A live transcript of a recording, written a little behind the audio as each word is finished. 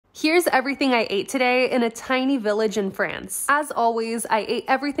Here's everything I ate today in a tiny village in France. As always, I ate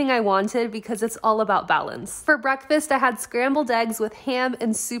everything I wanted because it's all about balance. For breakfast, I had scrambled eggs with ham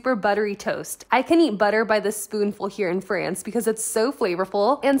and super buttery toast. I can eat butter by the spoonful here in France because it's so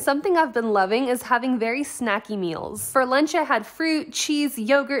flavorful, and something I've been loving is having very snacky meals. For lunch, I had fruit, cheese,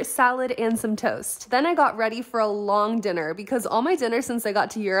 yogurt, salad, and some toast. Then I got ready for a long dinner because all my dinners since I got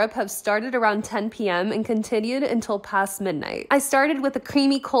to Europe have started around 10 p.m. and continued until past midnight. I started with a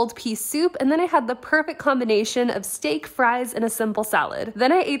creamy cold pea soup, and then I had the perfect combination of steak, fries, and a simple salad.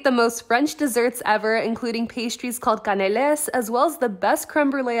 Then I ate the most French desserts ever, including pastries called canelés, as well as the best creme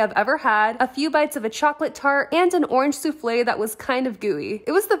brulee I've ever had, a few bites of a chocolate tart, and an orange souffle that was kind of gooey.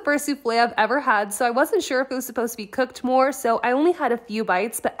 It was the first souffle I've ever had, so I wasn't sure if it was supposed to be cooked more, so I only had a few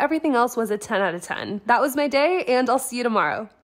bites, but everything else was a 10 out of 10. That was my day, and I'll see you tomorrow.